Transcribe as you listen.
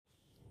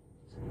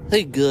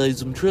Hey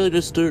guys, I'm trying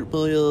to start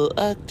my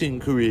acting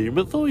career,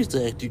 my voice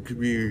acting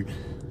career.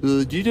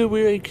 Do you know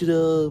where I could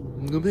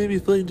maybe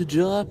find a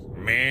job?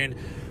 Man,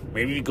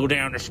 maybe you go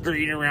down the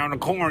street around the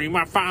corner, you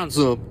might find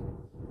some.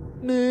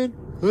 Man,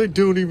 I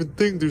don't even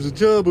think there's a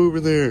job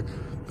over there.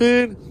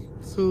 Man,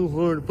 it's so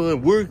hard to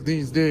find work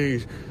these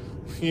days.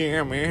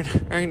 Yeah, man,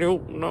 I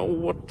don't know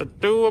what to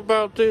do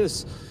about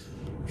this.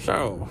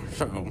 So,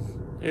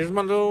 here's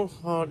my little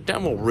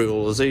demo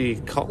reel, as they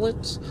call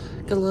it.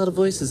 Got a lot of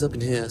voices up in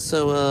here,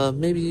 so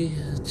maybe,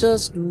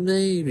 just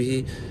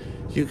maybe,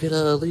 you could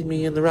lead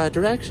me in the right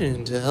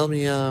direction to help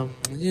me, find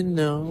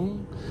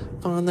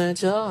that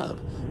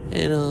job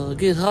and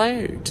get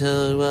hired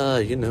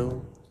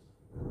to,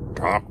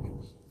 Talk.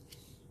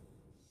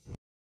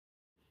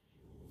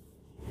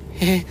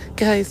 Hey,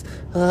 guys,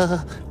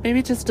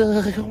 maybe just,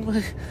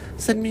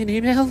 send me an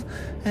email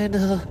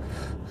and,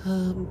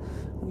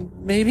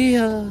 maybe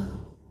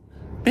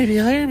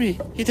hire me,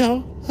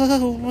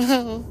 Oh,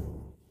 wow.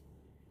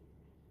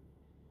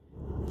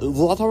 Is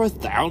that how I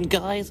sound,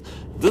 guys?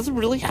 This is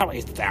really how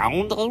I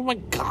sound? Oh my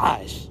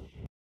gosh.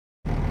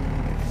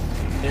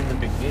 In the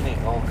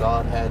beginning, all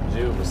God had to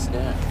do was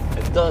snap,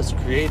 and thus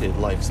created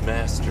life's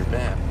master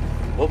map.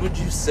 What would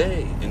you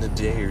say in a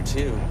day or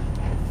two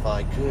if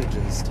I could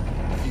just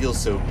feel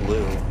so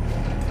blue?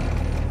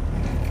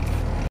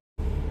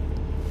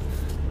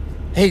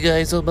 Hey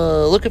guys, I'm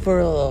looking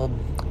for a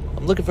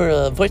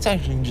voice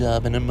acting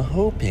job, and I'm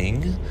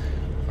hoping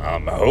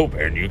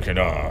you can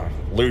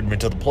lead me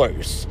to the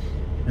place.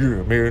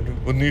 Yeah, man,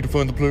 I need to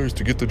find the place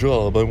to get the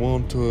job. I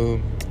want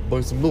to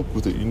buy some milk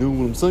with it, you know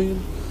what I'm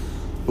saying?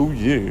 Oh,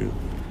 yeah.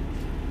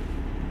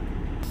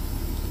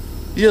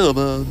 Yeah,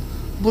 man,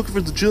 I'm looking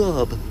for the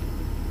job.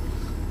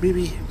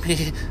 Maybe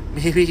I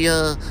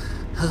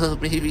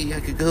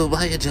could go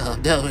buy a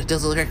job. No, it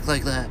doesn't work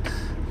like that.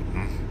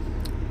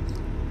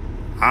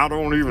 I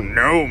don't even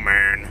know,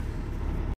 man.